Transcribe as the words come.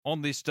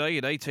On this day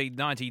in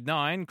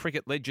 1899,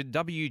 cricket legend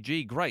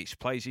W.G. Grace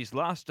plays his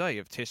last day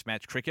of Test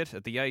match cricket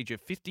at the age of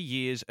 50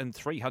 years and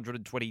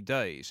 320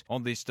 days.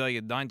 On this day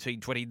in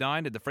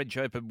 1929, in the French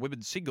Open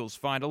women's singles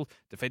final,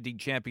 defending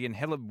champion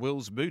Helen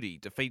Wills-Moody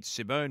defeats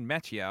Simone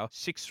Mathieu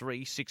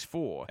 6-3,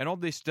 6-4. And on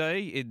this day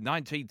in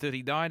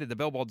 1939, in the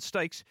Belmont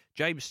Stakes,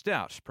 James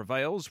Stout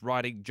prevails,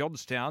 riding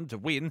Johnstown to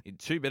win in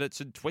 2 minutes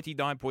and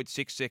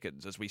 29.6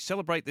 seconds. As we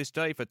celebrate this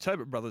day for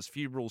Tobin Brothers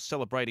Funerals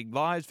Celebrating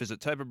Lives,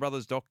 visit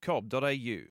tobinbrothers.com.au.